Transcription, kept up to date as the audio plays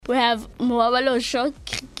we have Moabaloso,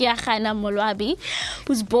 Keagana Moloabi,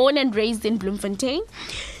 who's born and raised in Bloemfontein,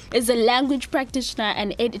 is a language practitioner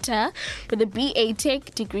and editor with a BA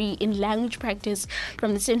Tech degree in language practice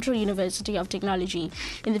from the Central University of Technology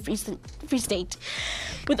in the Free State.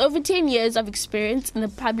 With over 10 years of experience in the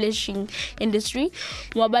publishing industry,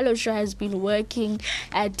 Moabaloso has been working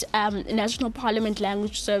at National Parliament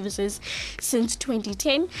Language Services since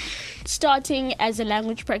 2010, starting as a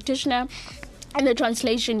language practitioner in the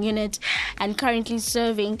translation unit and currently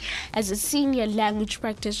serving as a senior language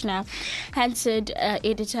practitioner, Hansard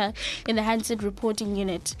Editor in the Hansard Reporting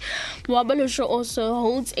Unit. Moabaloso also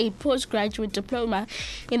holds a Postgraduate Diploma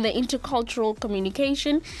in the Intercultural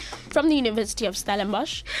Communication from the University of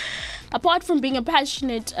Stellenbosch. Apart from being a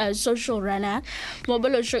passionate social runner,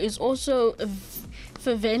 Moabaloso is also a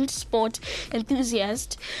fervent sport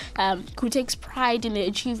enthusiast who takes pride in the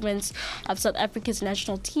achievements of South Africa's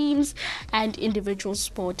national teams and individual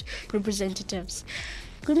sport representatives.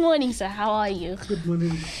 Good morning, sir. How are you? Good morning.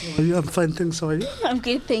 How are you? I'm fine, thanks. How are you? I'm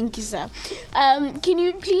good, thank you, sir. Can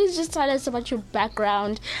you please just tell us about your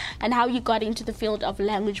background and how you got into the field of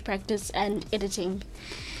language practice and editing?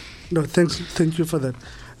 No, thanks. Thank you for that.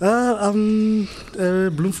 I'm a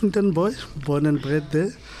Bloemfontein boy, born and bred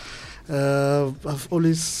there. I've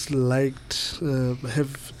always liked,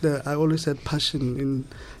 I always had passion in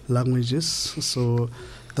languages, so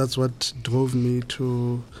that's what drove me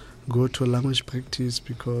to go to language practice,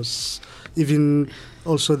 because even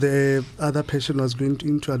also the other passion was going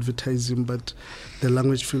into advertising, but the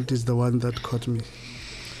language field is the one that caught me.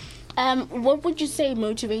 What would you say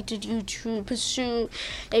motivated you to pursue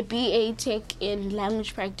a BA Tech in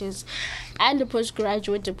language practice and a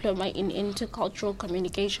postgraduate diploma in intercultural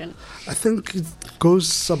communication? I think it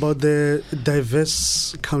goes about the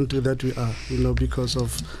diverse country that we are, because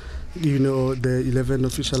of, the 11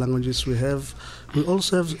 official languages we have. We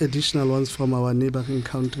also have additional ones from our neighboring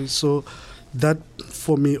countries. So that,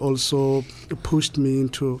 for me, also pushed me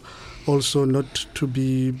into also not to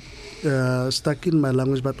be stuck in my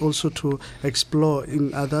language, but also to explore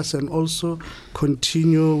in others and also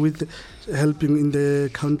continue with helping in the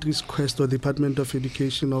country's quest or Department of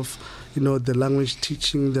Education of, the language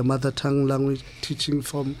teaching, the mother tongue language teaching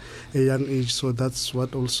from a young age. So that's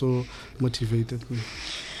what also motivated me.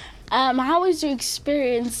 How has your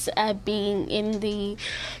experience being in the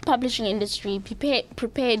publishing industry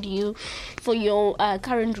prepared you for your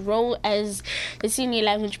current role as a senior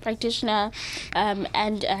language practitioner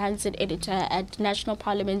and a Hansard Editor at National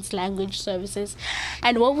Parliament's Language Services?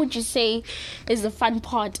 And what would you say is the fun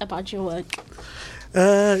part about your work?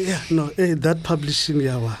 That publishing,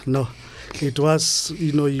 it was,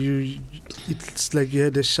 it's like you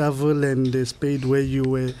had a shovel and a spade where you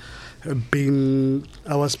were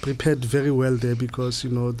I was prepared very well there, because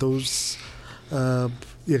those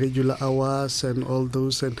irregular hours and all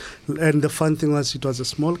those, and the fun thing was it was a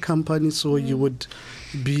small company, so you would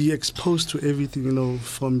be exposed to everything,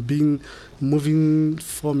 from being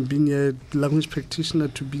a language practitioner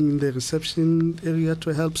to being in the reception area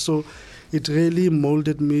to help. So it really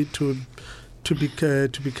molded me to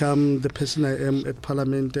become the person I am at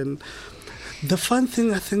Parliament. And the fun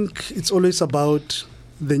thing, I think, it's always about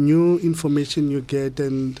the new information you get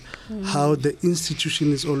and how the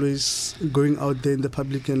institution is always going out there in the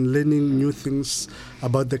public and learning new things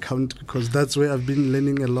about the country, because that's where I've been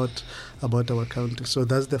learning a lot about our country. So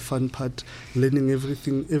that's the fun part, learning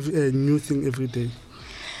everything, new thing every day.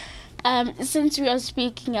 Since we are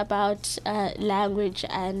speaking about language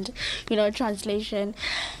and, translation,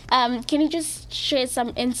 can you just share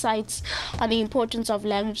some insights on the importance of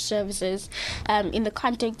language services in the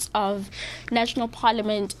context of national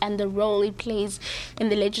parliament and the role it plays in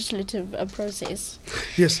the legislative process?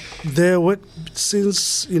 Yes, their work,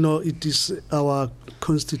 since, it is our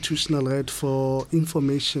constitutional right for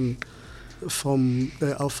information from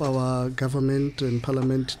of our government and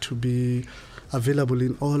parliament to be available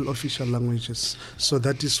in all official languages. So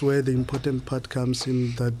that is where the important part comes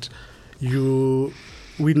in, that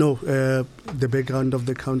we know the background of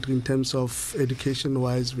the country in terms of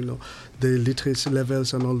education-wise, we know the literacy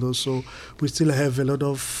levels and all those. So we still have a lot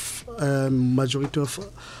of majority of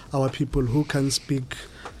our people who can speak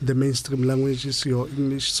the mainstream languages, your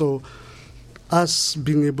English. So us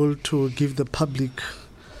being able to give the public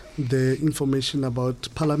the information about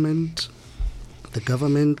Parliament, the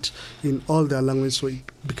government in all their languages, so it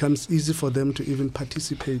becomes easy for them to even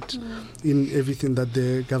participate in everything that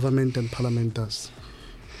the government and Parliament does.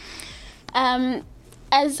 Can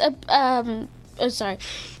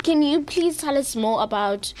you please tell us more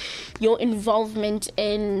about your involvement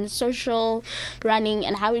in social running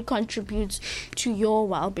and how it contributes to your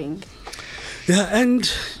well-being? Yeah,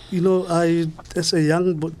 and I, as a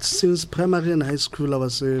young, but since primary and high school, I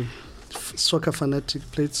was a soccer fanatic,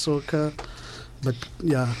 played soccer, but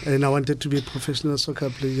yeah, and I wanted to be a professional soccer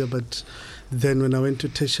player, but then when I went to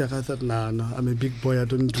tertiary, I thought, no, I'm a big boy, I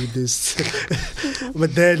don't do this.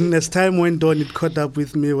 But then as time went on, it caught up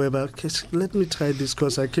with me, where, okay, let me try this,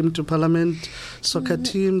 because I came to Parliament soccer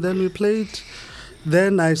team, then we played.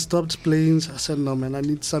 Then I stopped playing. I said, no, man, I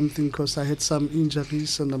need something, because I had some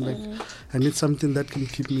injuries, and I'm like, I need something that can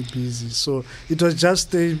keep me busy. So it was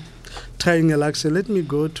just a trying a luck. So let me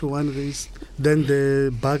go to one race. Then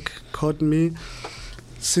the bug caught me.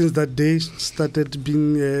 Since that day, started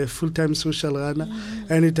being a full-time social runner,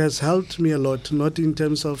 and it has helped me a lot, not in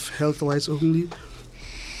terms of health-wise only,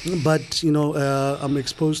 but I'm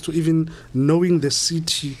exposed to even knowing the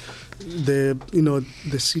city. The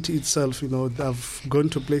city itself, I've gone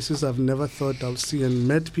to places I've never thought I'll see, and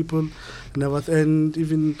met people and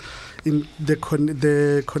even in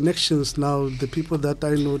the connections now, the people that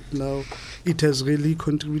I know now, it has really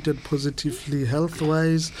contributed positively,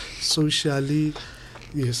 health-wise, socially.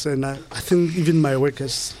 Yes, and I think even my work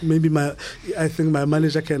has, I think my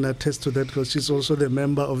manager can attest to that, because she's also the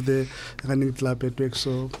member of the running club at work,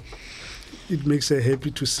 so it makes her happy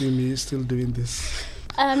to see me still doing this.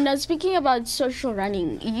 Now, speaking about social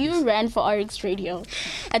running, you ran for RX Radio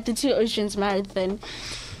at the Two Oceans Marathon.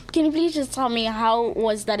 Can you please just tell me, how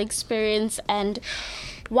was that experience, and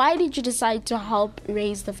why did you decide to help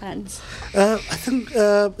raise the funds? I think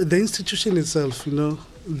the institution itself,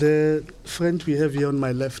 the friend we have here on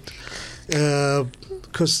my left,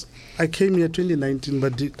 because I came here 2019,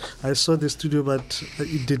 but I saw the studio, but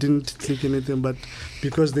it didn't click anything. But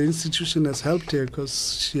because the institution has helped her,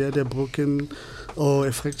 because she had a broken or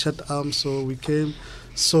a fractured arm, so we came.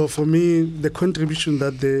 So for me, the contribution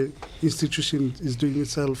that the institution is doing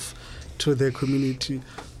itself to the community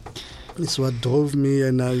is what drove me,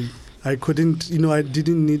 and I couldn't, I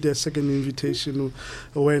didn't need a second invitation.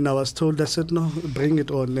 When I was told, I said, no, bring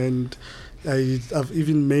it on. And I've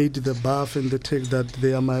even made the buff and the tag that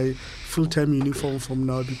they are my full-time uniform from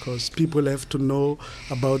now, because people have to know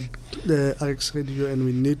about the RX Radio, and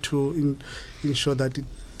we need to ensure that it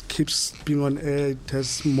keeps being on air. It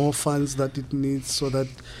has more funds that it needs, so that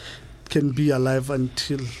it can be alive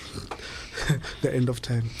until the end of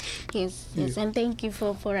time. Yes, and thank you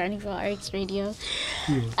for running for RX Radio.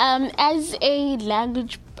 Yeah. As a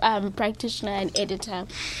language practitioner and editor,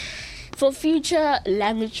 for future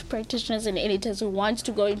language practitioners and editors who want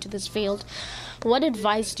to go into this field, what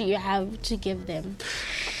advice do you have to give them?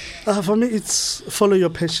 For me, it's follow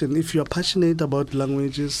your passion. If you're passionate about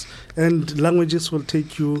languages, and languages will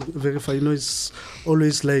take you very far. It's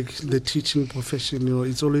always like the teaching profession.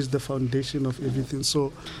 It's always the foundation of everything.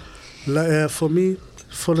 So for me,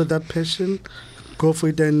 follow that passion, go for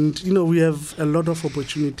it. And we have a lot of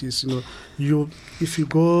opportunities. If you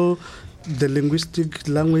go the linguistic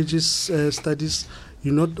languages studies,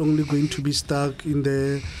 you're not only going to be stuck in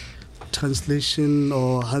the translation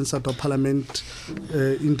or Hansard or Parliament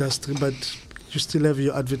industry, but you still have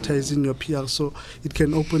your advertising, your PR, so it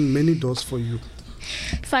can open many doors for you.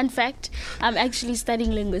 Fun fact, I'm actually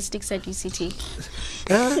studying linguistics at UCT.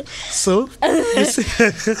 So?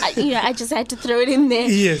 I just had to throw it in there.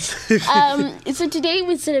 Yes. So today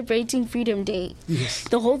we're celebrating Freedom Day. Yes.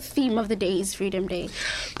 The whole theme of the day is Freedom Day,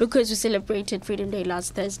 because we celebrated Freedom Day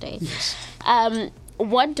last Thursday. Yes.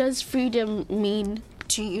 What does freedom mean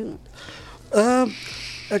to you?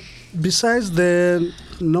 Besides the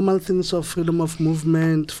normal things of freedom of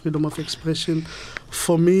movement, freedom of expression,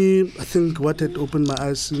 for me, I think what had opened my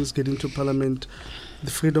eyes since getting to Parliament,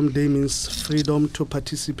 the Freedom Day means freedom to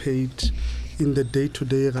participate in the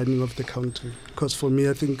day-to-day running of the country. Because for me,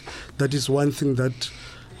 I think that is one thing that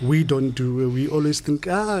we don't do. We always think,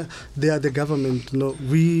 they are the government. No,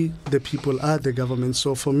 we, the people, are the government.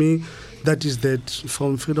 So for me, that is that,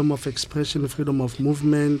 from freedom of expression, freedom of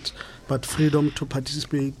movement, but freedom to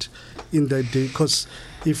participate in the day. Because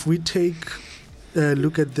if we take a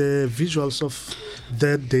look at the visuals of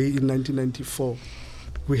that day in 1994,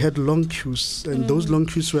 we had long queues, and those long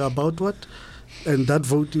queues were about what? And that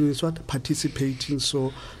voting is what? Participating.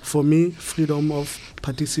 So for me, freedom of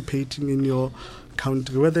participating in your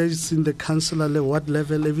country, whether it's in the council level, what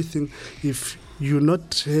level, everything. If you're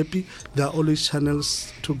not happy, there are always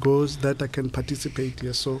channels to go that I can participate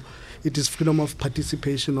here. So it is freedom of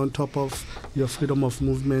participation on top of your freedom of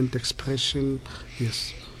movement, expression.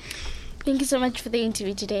 Yes. Thank you so much for the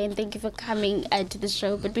interview today, and thank you for coming to the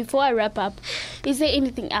show. But before I wrap up, is there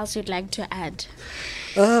anything else you'd like to add?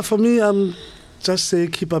 For me, just say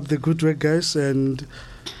keep up the good work, guys, and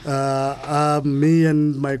Me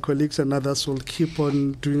and my colleagues and others will keep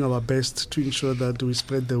on doing our best to ensure that we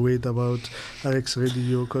spread the word about RX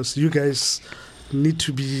Radio, because you guys need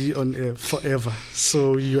to be on air forever.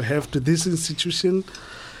 So you have to. This institution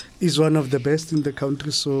is one of the best in the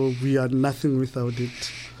country, so we are nothing without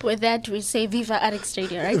it. With that, we say Viva RX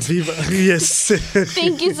Radio, right? Viva, yes.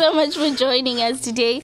 Thank you so much for joining us today.